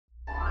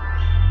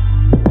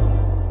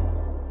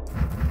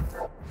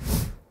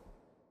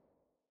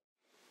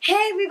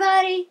Hey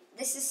everybody,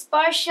 this is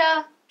Sparsh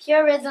Shah,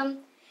 Purhythm,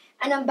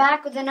 and I'm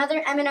back with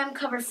another Eminem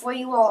cover for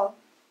you all.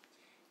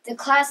 The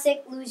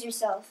classic Lose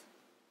Yourself.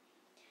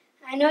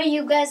 I know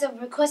you guys have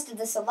requested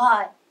this a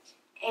lot,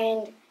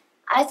 and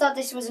I thought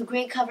this was a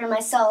great cover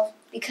myself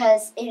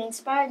because it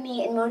inspired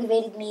me and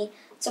motivated me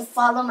to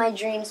follow my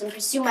dreams and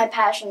pursue my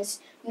passions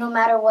no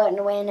matter what in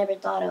a way I never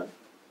thought of.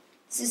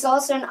 This is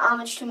also an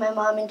homage to my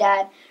mom and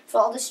dad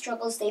for all the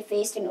struggles they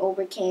faced and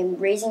overcame,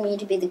 raising me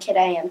to be the kid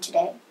I am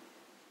today.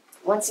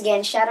 Once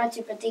again, shout out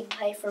to Pratik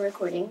Shah for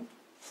recording.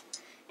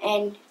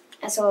 And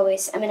as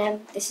always,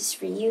 Eminem, this is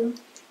for you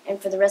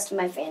and for the rest of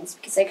my fans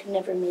because I could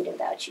never have made it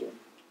without you.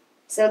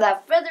 So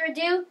without further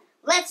ado,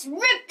 let's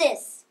rip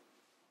this!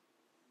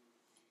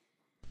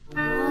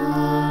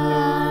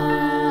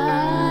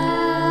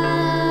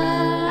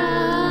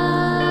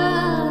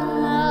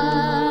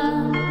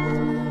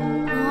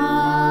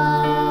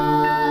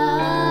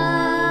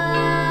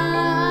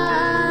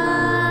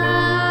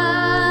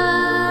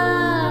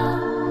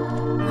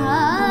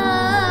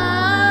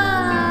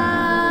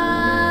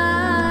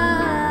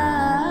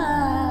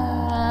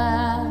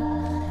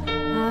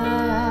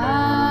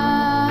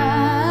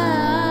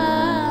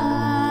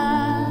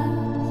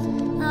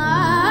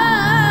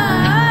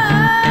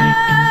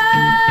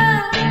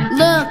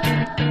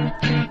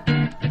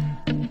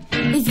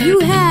 If you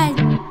had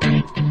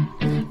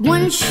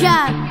one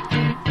shot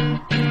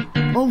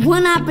or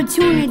one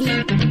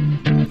opportunity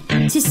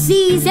to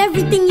seize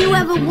everything you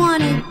ever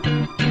wanted,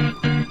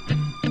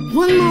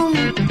 one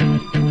moment,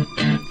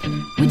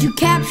 would you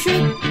capture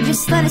it or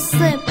just let it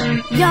slip?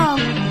 Yo,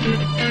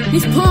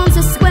 his palms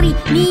are sweaty,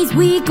 knees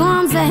weak,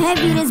 arms are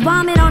heavy, there's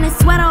vomit on his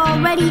sweater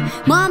already.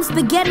 Mom's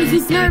spaghetti,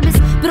 he's nervous,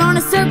 but on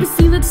the surface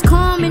he looks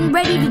calm and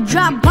ready to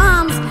drop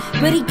bombs.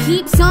 But he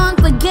keeps on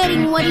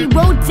forgetting what he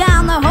wrote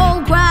down. The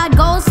whole crowd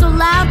goes so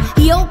loud,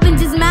 he opens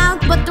his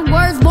mouth, but the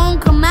words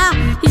won't come out.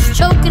 He's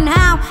choking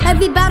how?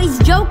 Everybody's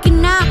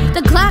joking now.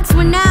 The clock's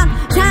run out,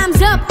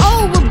 time's up,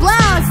 oh we're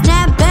blow.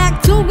 Snap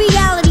back to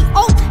reality,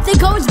 oh there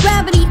goes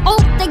gravity,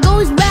 oh there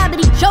goes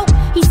gravity, choke.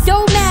 He's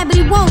so mad but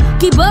he won't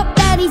give up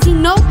that easy,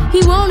 no. He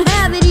won't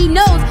have it, he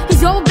knows.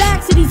 His whole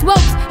back to these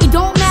ropes, it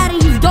don't matter,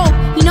 he's dope.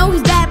 He knows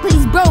he's bad but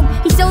he's broke.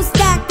 He's so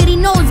stacked that he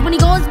knows when he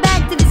goes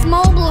back to this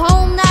mobile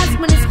home, that's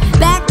when it's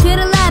back to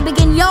the lab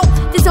again. Yo,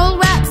 this whole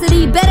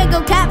rhapsody, better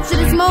go capture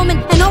this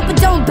moment and hope it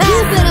don't back.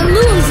 You better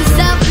lose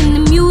yourself in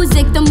the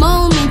music, the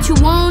moment you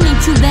own it,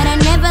 you better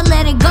never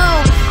let it go.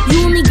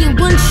 You only get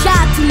one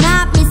shot, do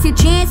not miss your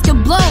chance to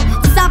blow.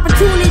 This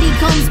opportunity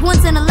comes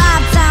once in a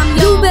lifetime,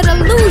 yo. You better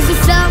lose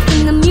yourself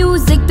in the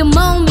music, the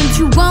moment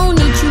you own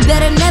it, you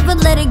better never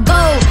let it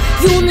go.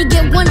 You only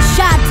get one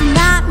shot, do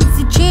not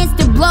miss your chance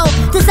to blow.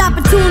 This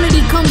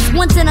opportunity comes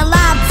once in a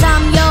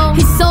lifetime, yo.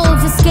 His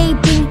soul's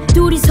escaping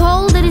through this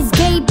hole that is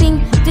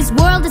gaping. This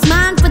world is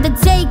mine for the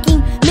taking.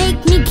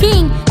 Make me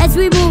king as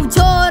we move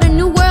toward a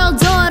new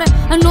world order.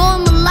 A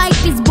normal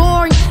life is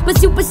boring, but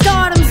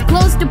superstardom's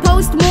close to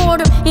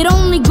post-mortem. It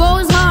only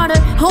grows harder,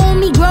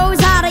 homie grows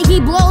hotter. He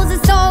blows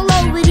us all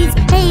over, these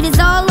haters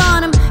all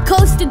on him.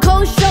 Coast to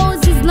coast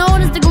shows, he's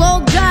known as the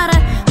Globetrotter.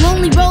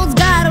 Lonely roads,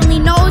 God only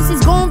knows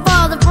he's going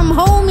farther. From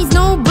home, he's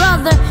no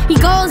brother. He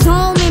goes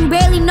home and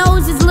barely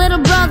knows his little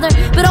brother.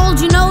 But all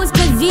you know is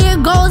 'cause here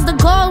goes the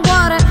cold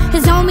water.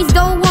 His homies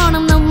don't want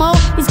him no more,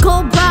 he's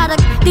cold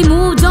product. They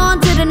moved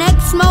on to the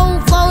next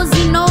mode. Flows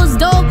he knows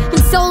dope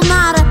and soul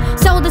nada.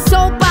 So the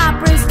soap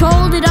opera is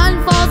told, it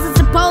unfolds, I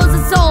suppose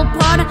a soul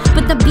partner.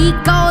 But the beat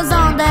goes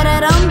on,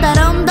 da-da-dum,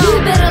 da-dum-dum.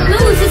 You better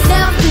lose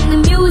yourself in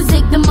the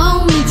music, the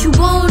moment you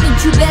own it,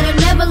 you better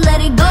never let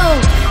it go.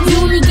 You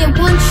only get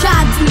one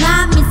shot, do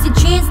not miss your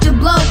chance to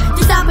blow.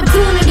 This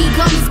opportunity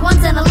comes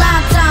once in a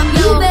lifetime,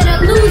 yo. You better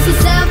lose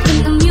yourself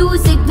in the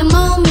music, the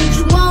moment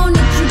you own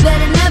it, you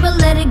better never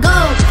let it go.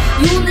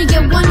 You only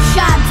get one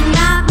shot, do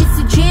not miss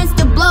your chance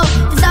to blow.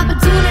 This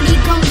opportunity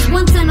comes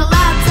once in a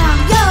lifetime,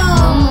 yo.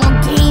 No more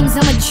games,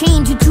 I'ma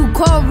change you to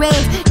core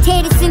rage.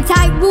 Tear this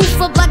entire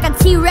roof up like a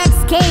T-Rex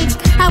cage.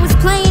 I was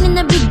playing in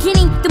the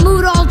beginning, the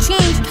mood all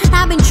changed.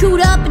 I've been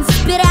chewed up and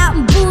spit out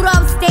and booed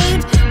off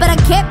stage, but I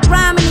kept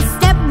rhyming and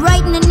stepped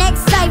right in the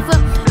next cipher.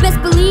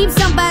 Best believe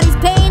somebody's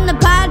paying the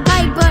Pied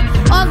Piper.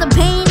 All the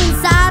pain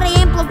inside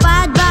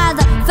amplified by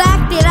the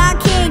fact that I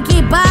can't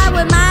get by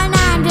with my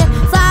 9 to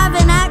 5,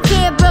 and I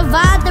can't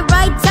provide the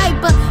right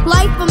type of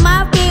life for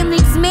my family.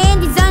 'Cause man,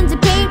 these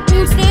underpaid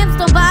food stamps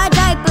don't buy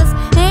diapers,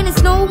 and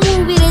it's no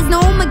movie, there's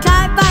no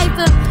Mackay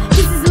Pfeiffer.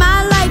 This is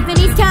my life and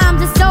these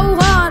times are so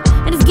hard,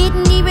 and it's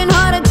getting even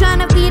harder trying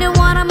to feed it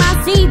one of my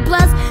C+.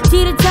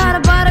 See the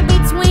title, but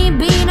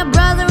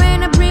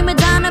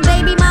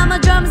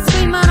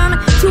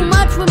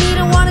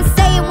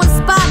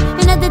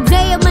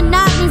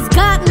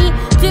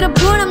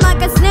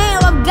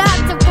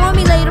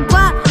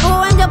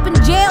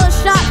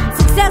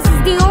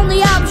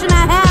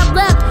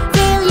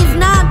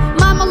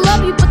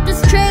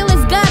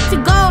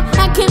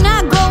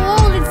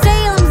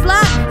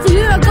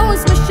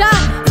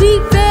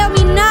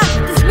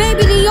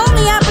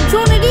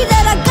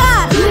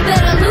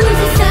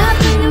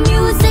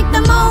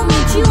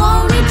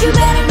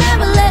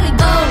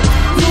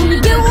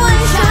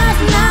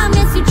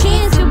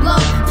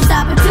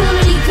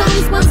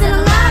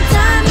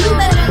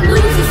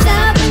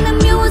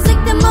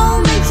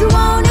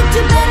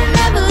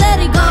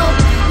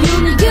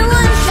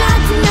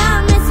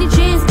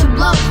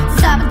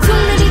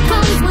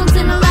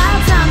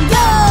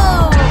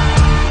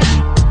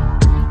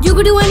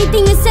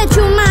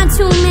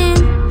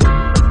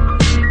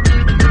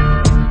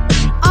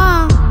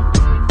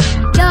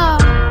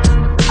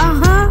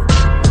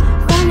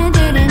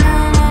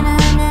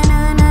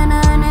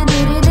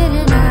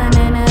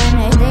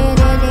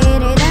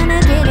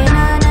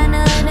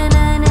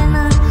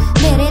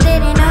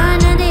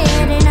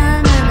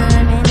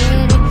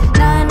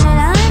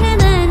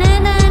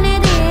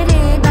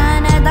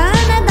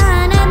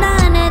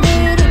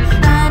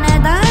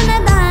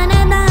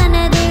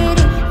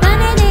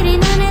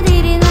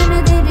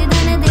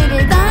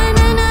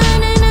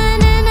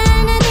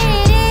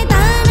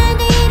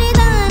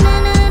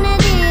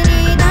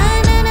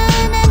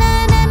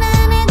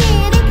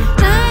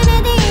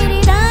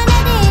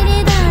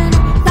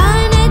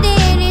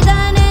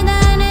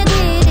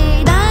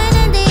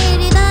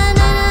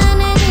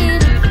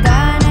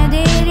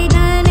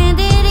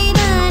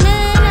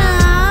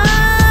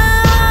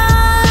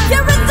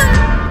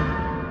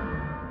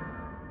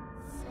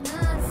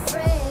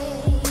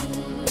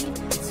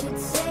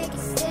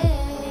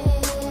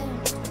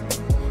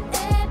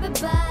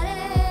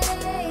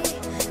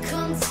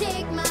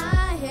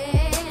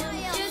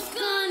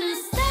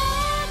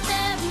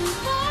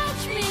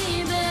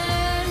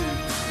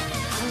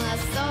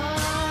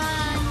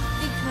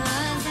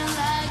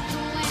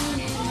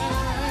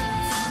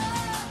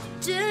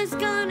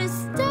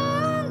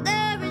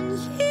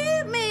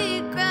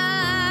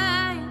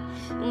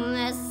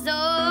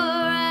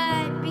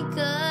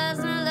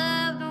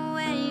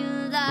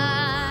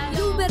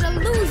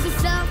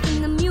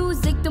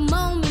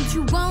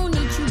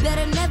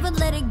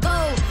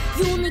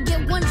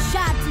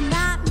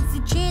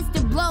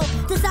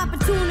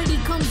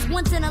comes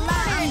once in a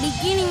life. I'm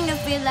beginning to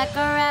feel like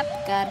a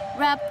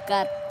rap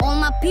god. All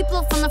my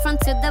people from the front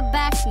to the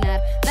back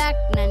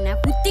now.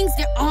 Who thinks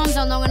their arms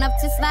are long enough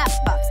to slap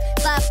box?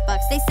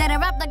 They said I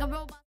rap like a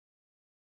robot.